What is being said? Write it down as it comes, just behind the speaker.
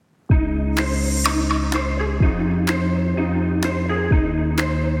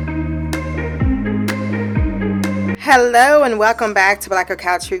Hello and welcome back to Black Girl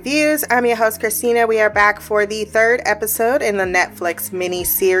Couch Reviews. I'm your host, Christina. We are back for the third episode in the Netflix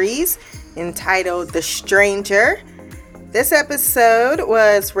mini-series entitled The Stranger. This episode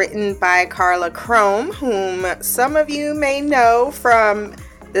was written by Carla Crome, whom some of you may know from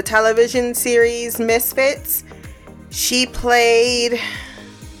the television series Misfits. She played,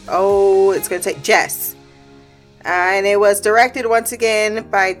 Jess. And it was directed once again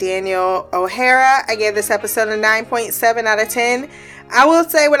by Daniel O'Hara. I gave this episode a 9.7 out of 10. I will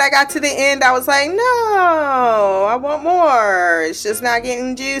say when I got to the end, I was like, no, I want more. It's just not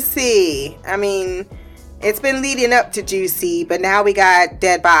getting juicy. I mean, it's been leading up to juicy, but now we got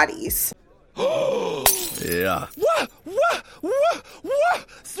dead bodies. Yeah.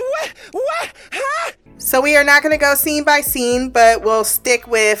 So we are not going to go scene by scene, but we'll stick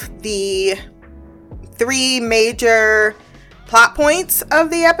with the three major plot points of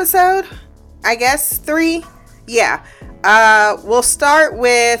the episode. I guess three. Yeah. We'll start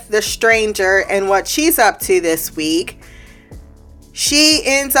with the stranger and what she's up to this week. She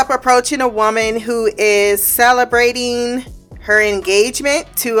ends up approaching a woman who is celebrating her engagement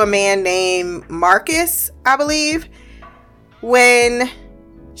to a man named Marcus, I believe. When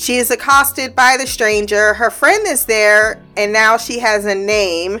she is accosted by the stranger, her friend is there, and now she has a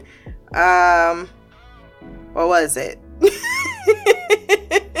name. What was it?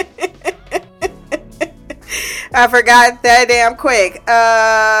 I forgot that damn quick.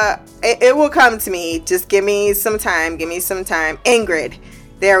 It will come to me. Just give me some time. Ingrid.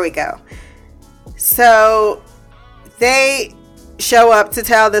 There we go. So they show up to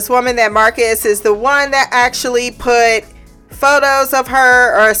tell this woman that Marcus is the one that actually put photos of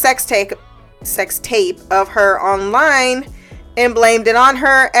her, or a sex tape of her online and blamed it on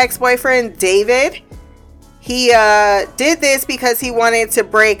her ex-boyfriend David. He did this because he wanted to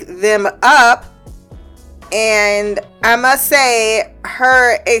break them up. And I must say,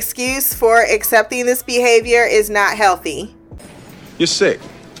 her excuse for accepting this behavior is not healthy. You're sick.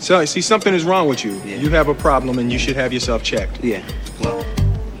 So, see, something is wrong with you. Yeah. You have a problem and you should have yourself checked. Yeah, well,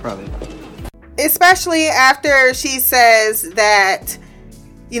 probably. Especially after she says that,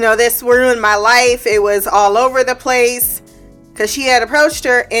 this ruined my life. It was all over the place. Because she had approached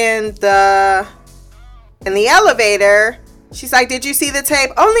her in the elevator. She's like, did you see the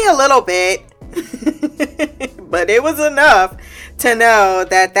tape? Only a little bit. But it was enough to know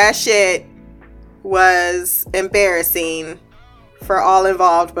that shit was embarrassing for all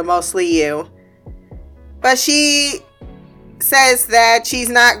involved, but mostly you. But she says that she's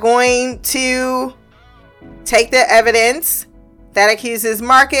not going to take the evidence that accuses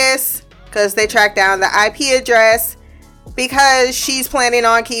Marcus, because they tracked down the IP address, because she's planning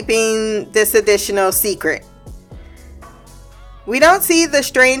on keeping this additional secret. We don't see the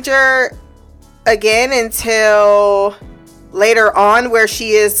stranger again until later on, where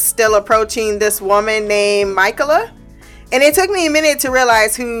she is still approaching this woman named Michaela. And it took me a minute to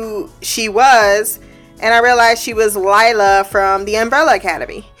realize who she was. And I realized she was Lila from the Umbrella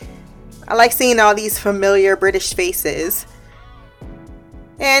Academy. I like seeing all these familiar British faces.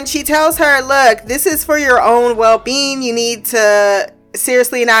 And she tells her, look, this is for your own well-being. You need to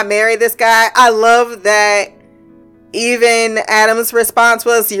seriously not marry this guy. I love that even Adam's response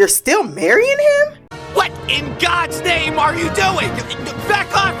was, you're still marrying him? What in God's name are you doing?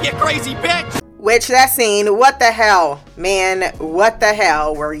 Back off, you crazy bitch! Which, that scene, what the hell, man? What the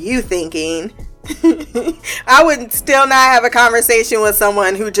hell were you thinking? I would still not have a conversation with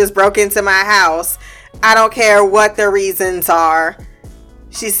someone who just broke into my house. I don't care what the reasons are.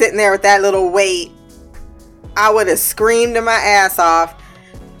 She's sitting there with that little weight. I would have screamed my ass off.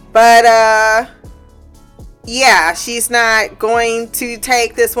 But, yeah, she's not going to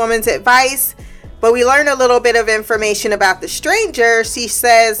take this woman's advice. But we learn a little bit of information about the stranger. She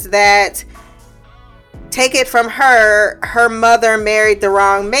says that, take it from her, her mother married the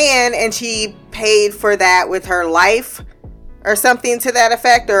wrong man and she paid for that with her life, or something to that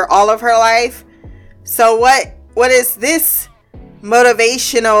effect, or all of her life. So what is this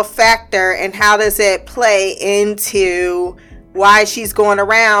motivational factor, and how does it play into why she's going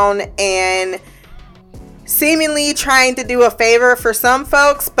around and seemingly trying to do a favor for some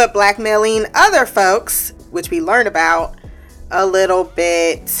folks, but blackmailing other folks, which we learn about a little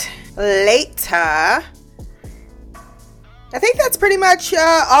bit later. I think that's pretty much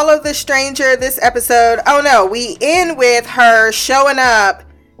all of the stranger this episode. Oh no, we end with her showing up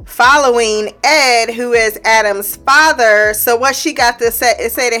following Ed, who is Adam's father. So what she got to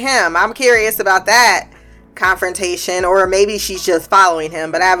say to him? I'm curious about that confrontation, or maybe she's just following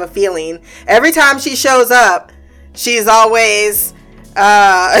him, but I have a feeling every time she shows up, she's always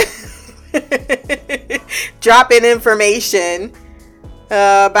dropping information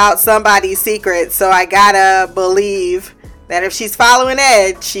about somebody's secret. So I gotta believe that if she's following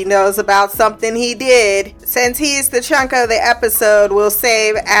Ed, she knows about something he did. Since he's the chunk of the episode, we'll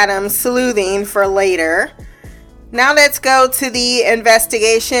save Adam's sleuthing for later. Now let's go to the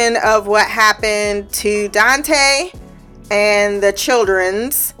investigation of what happened to Dante and the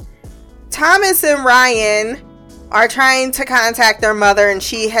children's. Thomas and Ryan are trying to contact their mother, and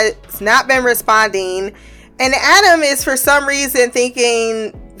she has not been responding. And Adam is for some reason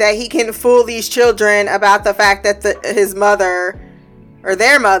thinking that he can fool these children about the fact that his mother or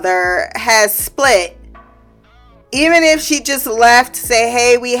their mother has split. Even if she just left, say,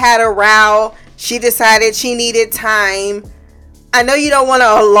 hey, we had a row, she decided she needed time. I know you don't want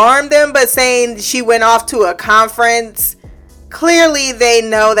to alarm them, but saying she went off to a conference, clearly they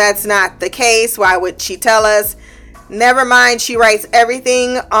know that's not the case. Why would she tell us? Never mind, she writes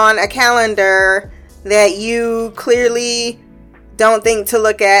everything on a calendar that you clearly don't think to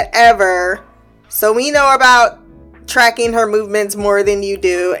look at ever. So we know about tracking her movements more than you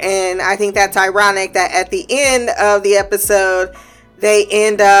do. And I think that's ironic that at the end of the episode, they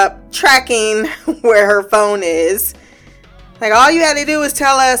end up tracking where her phone is. Like, all you had to do is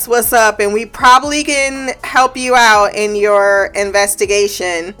tell us what's up, and we probably can help you out in your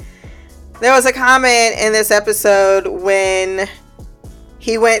investigation. There was a comment in this episode when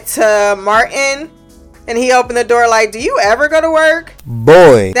he went to Martin and he opened the door like, do you ever go to work?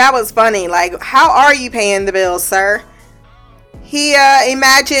 Boy. That was funny. Like, how are you paying the bills, sir? He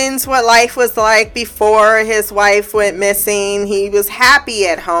imagines what life was like before his wife went missing. He was happy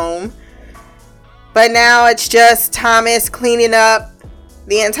at home. But now it's just Thomas cleaning up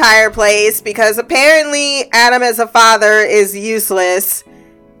the entire place because apparently Adam as a father is useless.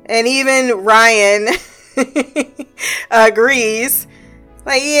 And even Ryan agrees.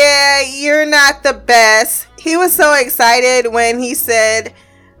 Like, yeah, you're not the best. He was so excited when he said,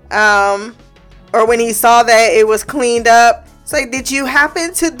 or when he saw that it was cleaned up. It's like, did you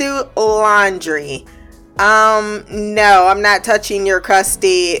happen to do laundry? No, I'm not touching your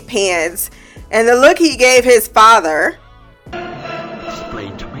crusty pants. And the look he gave his father.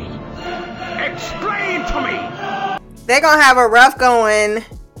 Explain to me. Explain to me! They're gonna have a rough going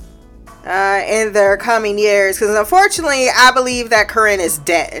in their coming years, because unfortunately I believe that Corinne is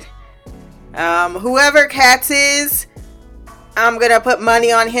dead. Whoever Katz is, I'm gonna put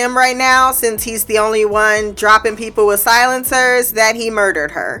money on him right now, since he's the only one dropping people with silencers, that he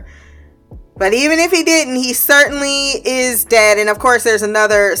murdered her. But even if he didn't, he certainly is dead. And of course there's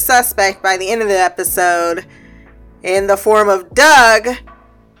another suspect by the end of the episode in the form of Doug,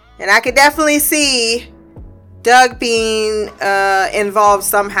 and I could definitely see Doug being involved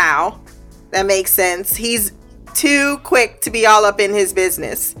somehow. That makes sense. He's too quick to be all up in his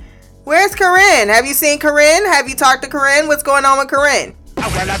business. Where's Corinne? Have you seen Corinne? Have you talked to Corinne? What's going on with Corinne?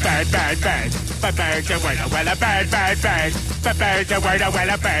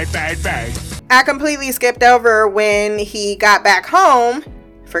 I completely skipped over when he got back home.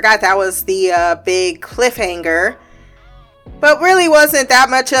 Forgot that was the big cliffhanger. But really wasn't that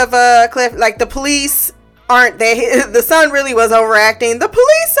much of a cliff. Like, the police aren't they? The son really was overacting. The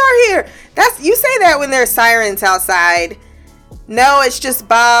police are here. You say that when there's sirens outside. No, it's just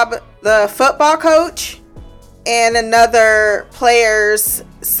Bob, the football coach, and another player's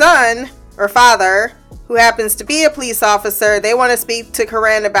son or father who happens to be a police officer. They want to speak to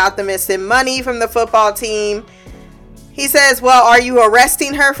Corinne about the missing money from the football team. He says, well, are you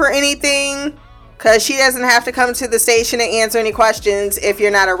arresting her for anything? Because she doesn't have to come to the station and answer any questions if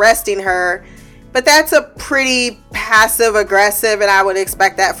you're not arresting her. But that's a pretty passive aggressive, and I would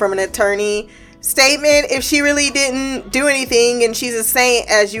expect that from an attorney, statement. If she really didn't do anything and she's a saint,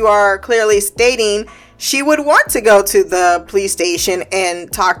 as you are clearly stating, she would want to go to the police station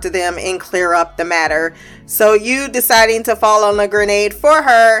and talk to them and clear up the matter. So you deciding to fall on a grenade for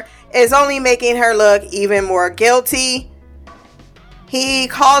her is only making her look even more guilty. He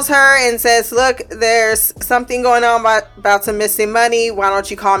calls her and says, look, there's something going on about some missing money. Why don't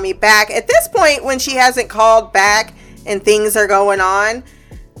you call me back? At this point, when she hasn't called back and things are going on,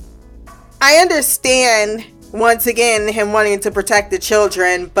 I understand, once again, him wanting to protect the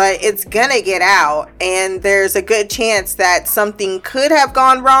children, but it's gonna get out, and there's a good chance that something could have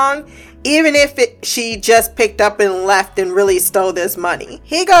gone wrong, even if she just picked up and left and really stole this money.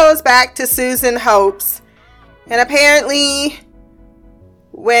 He goes back to Susan Hope's, and apparently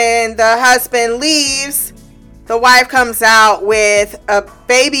when the husband leaves, the wife comes out with a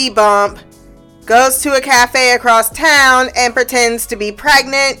baby bump, goes to a cafe across town and pretends to be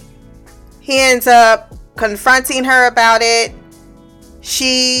pregnant. He ends up confronting her about it.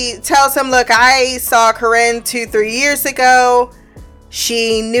 She tells him, look, I saw Corinne 2-3 years ago.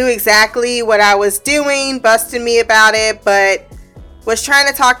 She knew exactly what I was doing, busted me about it, but was trying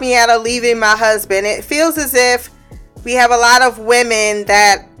to talk me out of leaving my husband. It feels as if we have a lot of women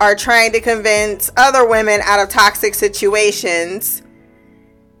that are trying to convince other women out of toxic situations.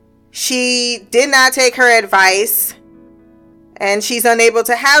 She did not take her advice, and she's unable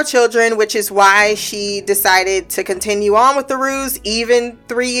to have children, which is why she decided to continue on with the ruse even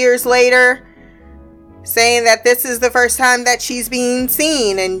 3 years later, saying that this is the first time that she's being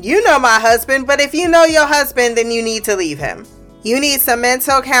seen. And you know my husband, but if you know your husband, then you need to leave him. You need some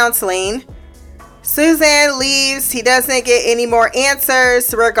mental counseling. Suzanne leaves. He doesn't get any more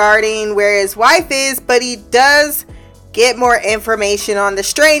answers regarding where his wife is, but he does get more information on the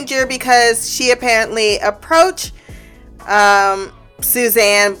stranger because she apparently approached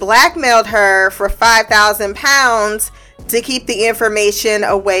Suzanne, blackmailed her for £5,000 to keep the information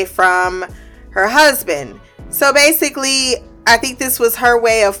away from her husband. So basically, I think this was her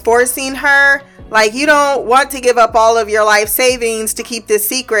way of forcing her. Like, you don't want to give up all of your life savings to keep this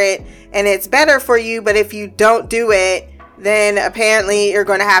secret, and it's better for you, but if you don't do it, then apparently you're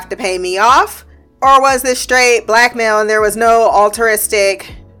going to have to pay me off. Or was this straight blackmail and there was no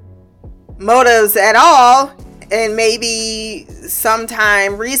altruistic motives at all? And maybe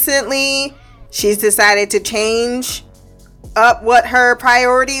sometime recently she's decided to change up what her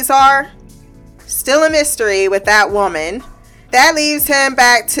priorities are. Still a mystery with that woman. That leaves him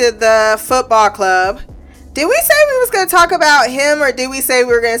back to the football club. Did we say we was going to talk about him, or did we say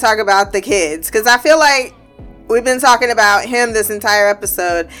we were going to talk about the kids? Because I feel like we've been talking about him this entire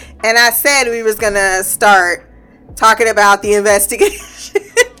episode, and I said we was going to start talking about the investigation.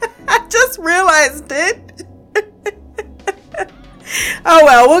 I just realized it. Oh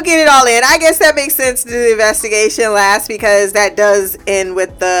well, we'll get it all in. I guess that makes sense to do the investigation last, because that does end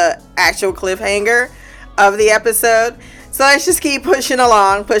with the actual cliffhanger of the episode. So let's just keep pushing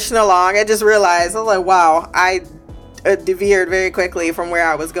along. I just realized, I was like, wow, I deviated very quickly from where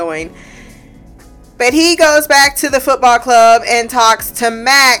I was going. But he goes back to the football club and talks to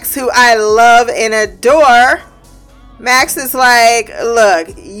Max, who I love and adore. Max is like, look,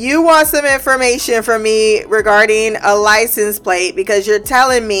 you want some information from me regarding a license plate because you're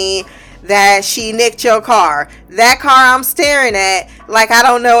telling me that she nicked your car. That car I'm staring at, like I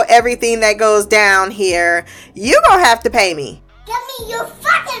don't know everything that goes down here. You gonna have to pay me. Give me your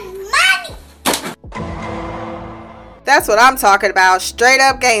fucking money! That's what I'm talking about. Straight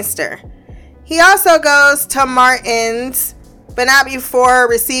up gangster. He also goes to Martin's, but not before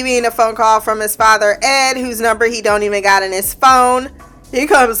receiving a phone call from his father, Ed, whose number he don't even got in his phone. He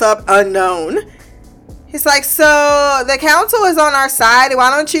comes up unknown. He's like, so the council is on our side. Why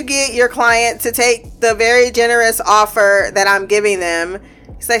don't you get your client to take the very generous offer that I'm giving them?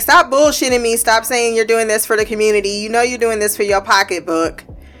 He's like, stop bullshitting me. Stop saying you're doing this for the community. You know you're doing this for your pocketbook.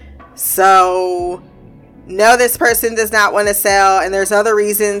 So, no, this person does not want to sell, and there's other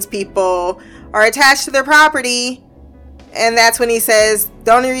reasons people are attached to their property. And that's when he says,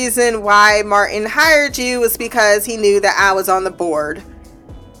 the only reason why Martin hired you was because he knew that I was on the board.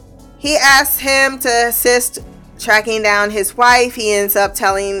 He asks him to assist tracking down his wife. He ends up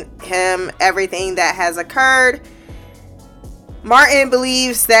telling him everything that has occurred. Martin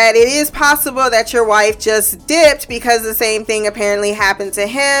believes that it is possible that your wife just dipped because the same thing apparently happened to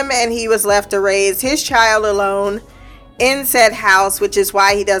him, and he was left to raise his child alone in said house, which is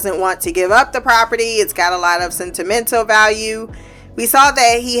why he doesn't want to give up the property. It's got a lot of sentimental value. We saw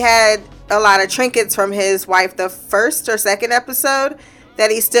that he had a lot of trinkets from his wife the first or second episode that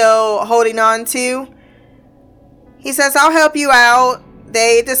he's still holding on to. He says, I'll help you out.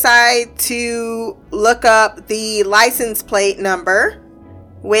 They decide to look up the license plate number,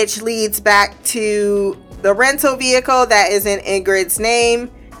 which leads back to the rental vehicle that is in Ingrid's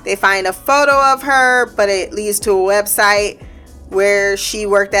name. They find a photo of her, but it leads to a website where she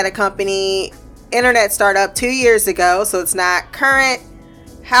worked at a company, internet startup 2 years ago, so it's not current.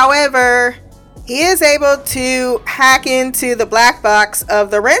 However, he is able to hack into the black box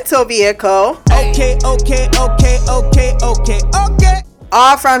of the rental vehicle. Okay.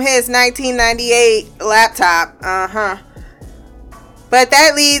 All from his 1998 laptop. But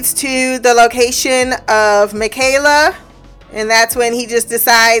that leads to the location of Michaela. And that's when he just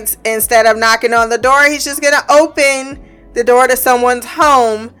decides, instead of knocking on the door, he's just going to open the door to someone's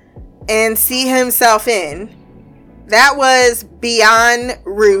home and see himself in. That was beyond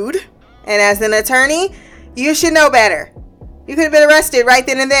rude. And as an attorney, you should know better. You could have been arrested right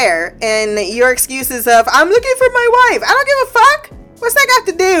then and there. And your excuses of, I'm looking for my wife. I don't give a fuck. What's that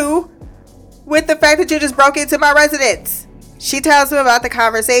got to do with the fact that you just broke into my residence? She tells him about the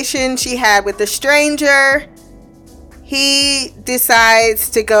conversation she had with the stranger. He decides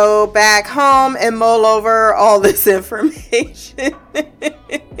to go back home and mull over all this information.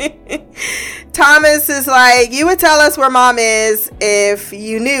 Thomas is like, you would tell us where mom is if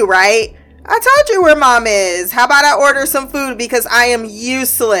you knew, right? I told you where mom is. How about I order some food because I am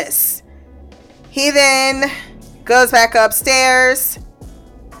useless? He then goes back upstairs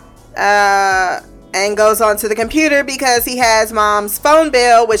and goes onto the computer because he has mom's phone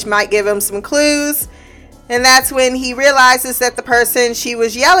bill, which might give him some clues. And that's when he realizes that the person she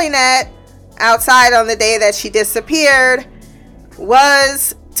was yelling at outside on the day that she disappeared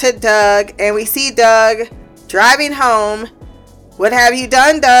was to Doug. And we see Doug driving home. What have you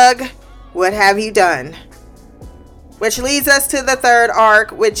done, Doug? What have you done? Which leads us to the third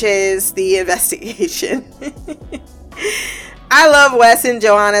arc, which is the investigation. I love Wes and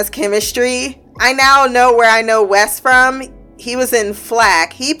Joanna's chemistry. I now know where I know Wes from. He was in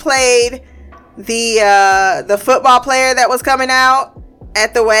Flack. He played the football player that was coming out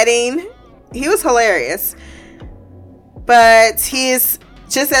at the wedding. He was hilarious. But he's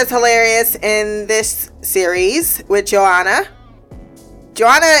just as hilarious in this series with Joanna.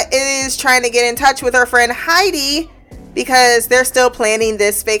 Joanna is trying to get in touch with her friend Heidi because they're still planning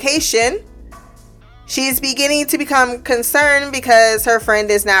this vacation. She's beginning to become concerned because her friend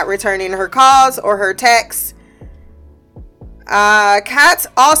is not returning her calls or her texts. Katz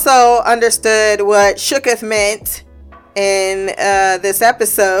also understood what shooketh meant in this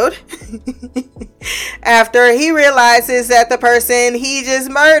episode after he realizes that the person he just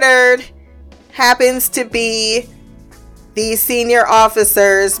murdered happens to be the senior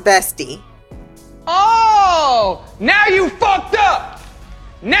officer's bestie. Oh, now you fucked up.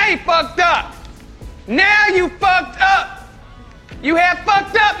 Now you fucked up. Now you fucked up. You have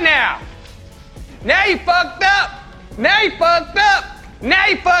fucked up now. Now you fucked up. Now you fucked up. Now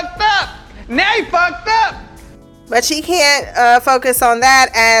you fucked up. Now you fucked up. But she can't focus on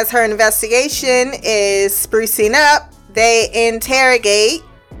that as her investigation is sprucing up. They interrogate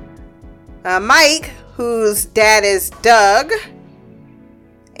Mike, whose dad is Doug.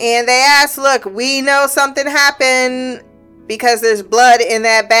 And they ask, look, we know something happened because there's blood in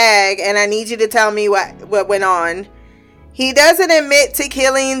that bag, and I need you to tell me what went on. He doesn't admit to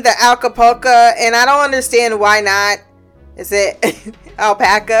killing the alpaca, and I don't understand why not. Is it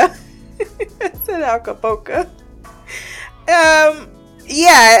alpaca? It's an alpaca.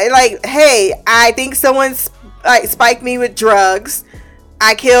 Yeah, like, hey, I think someone spiked me with drugs.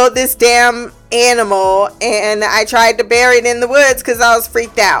 I killed this damn animal, and I tried to bury it in the woods because I was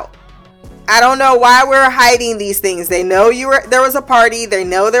freaked out. I don't know why we're hiding these things. They know there was a party. They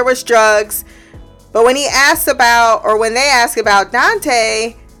know there was drugs. But when he asks about, or when they ask about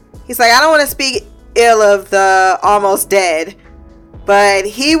Dante, he's like, I don't want to speak ill of the almost dead. But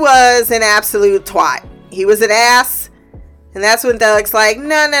he was an absolute twat. He was an ass. And that's when Doug's like,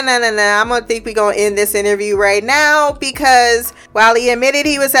 no. I'm going to think we're going to end this interview right now. Because while he admitted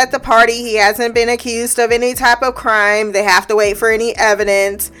he was at the party, he hasn't been accused of any type of crime. They have to wait for any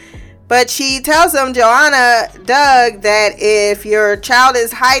evidence. But she tells him, Joanna, Doug, that if your child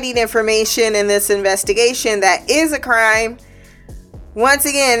is hiding information in this investigation, that is a crime. Once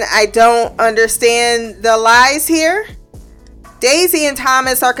again, I don't understand the lies here. Daisy and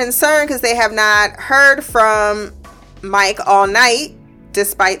Thomas are concerned because they have not heard from Mike all night,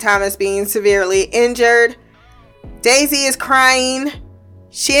 despite Thomas being severely injured. Daisy is crying.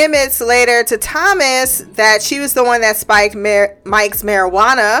 She admits later to Thomas that she was the one that spiked Mike's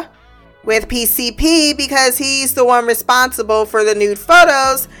marijuana with PCP because he's the one responsible for the nude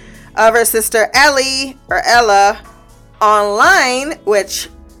photos of her sister Ella online, which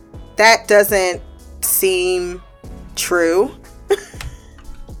that doesn't seem true.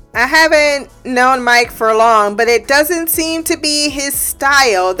 I haven't known Mike for long, but it doesn't seem to be his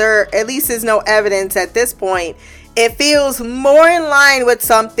style. There at least is no evidence at this point. It feels more in line with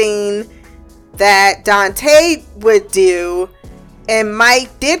something that Dante would do. And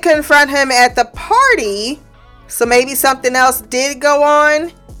Mike did confront him at the party. So maybe something else did go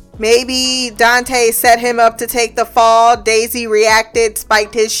on. Maybe Dante set him up to take the fall. Daisy reacted,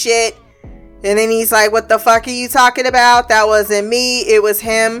 spiked his shit. And then he's like, what the fuck are you talking about? That wasn't me. It was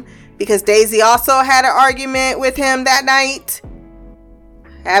him. Because Daisy also had an argument with him that night.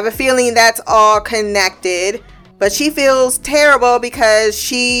 I have a feeling that's all connected. But she feels terrible because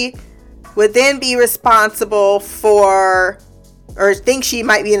she would then be responsible for, or think she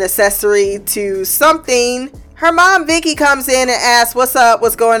might be an accessory to something. Her mom, Vicky, comes in and asks, what's up?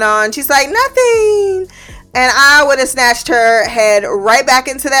 What's going on? She's like, nothing. And I would have snatched her head right back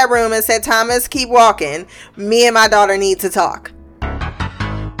into that room and said, Thomas, keep walking. Me and my daughter need to talk.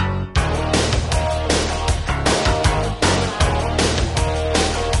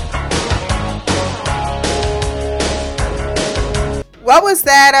 What was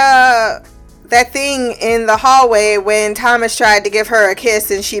that thing in the hallway when Thomas tried to give her a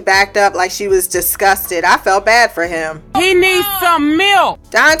kiss and she backed up like she was disgusted? I felt bad for him. He needs some milk.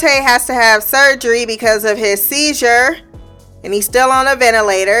 Dante has to have surgery because of his seizure, and he's still on a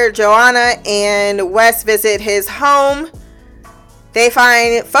ventilator. Joanna and Wes visit his home. They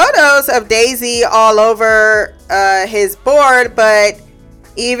find photos of Daisy all over his board, but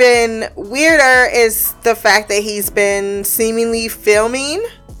even weirder is the fact that he's been seemingly filming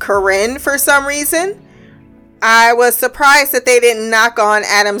Corinne for some reason. I was surprised that they didn't knock on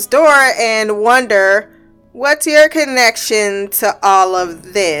Adam's door and wonder, what's your connection to all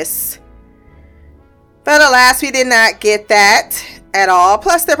of this? But alas, we did not get that at all.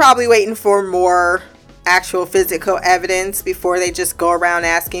 Plus, they're probably waiting for more actual physical evidence before they just go around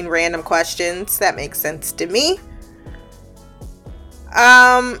asking random questions. That makes sense to me.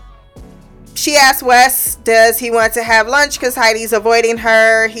 She asked Wes, does he want to have lunch because Heidi's avoiding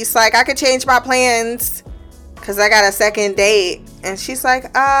her? He's like, I could change my plans because I got a second date. And she's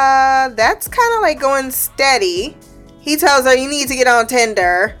like, that's kind of like going steady. He tells her, you need to get on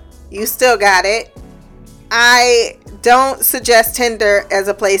Tinder. You still got it. I don't suggest Tinder as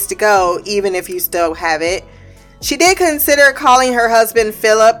a place to go, even if you still have it. She did consider calling her husband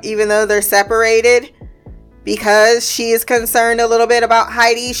Philip, even though they're separated, because she is concerned a little bit about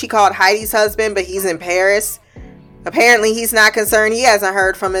Heidi. She called Heidi's husband, but he's in Paris. Apparently, he's not concerned. He hasn't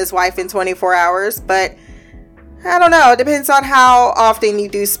heard from his wife in 24 hours, but I don't know. It depends on how often you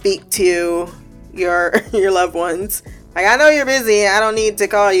do speak to your loved ones. Like, I know you're busy. I don't need to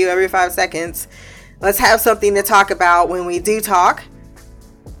call you every 5 seconds. Let's have something to talk about when we do talk.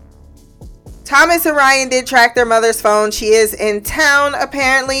 Thomas and Ryan did track their mother's phone. She is in town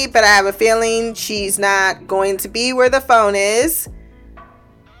apparently, but I have a feeling she's not going to be where the phone is.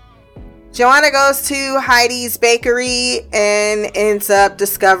 Joanna goes to Heidi's bakery and ends up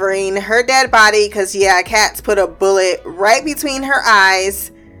discovering her dead body because, yeah, Kat's put a bullet right between her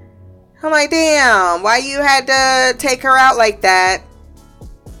eyes. I'm like, damn, why you had to take her out like that?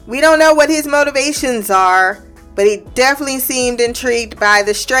 We don't know what his motivations are, but he definitely seemed intrigued by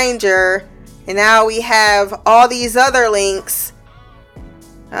the stranger. And now we have all these other links.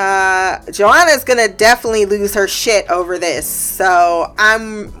 Joanna's gonna definitely lose her shit over this. So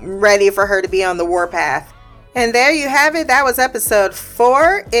I'm ready for her to be on the warpath. And there you have it. That was episode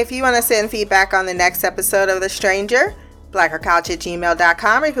 4. If you want to send feedback on the next episode of The Stranger,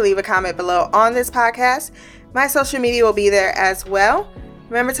 blackercouch@gmail.com, or you can leave a comment below on this podcast. My social media will be there as well.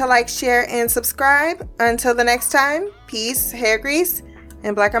 Remember to like, share, and subscribe. Until the next time, peace, hair grease,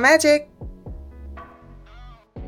 and blacker magic.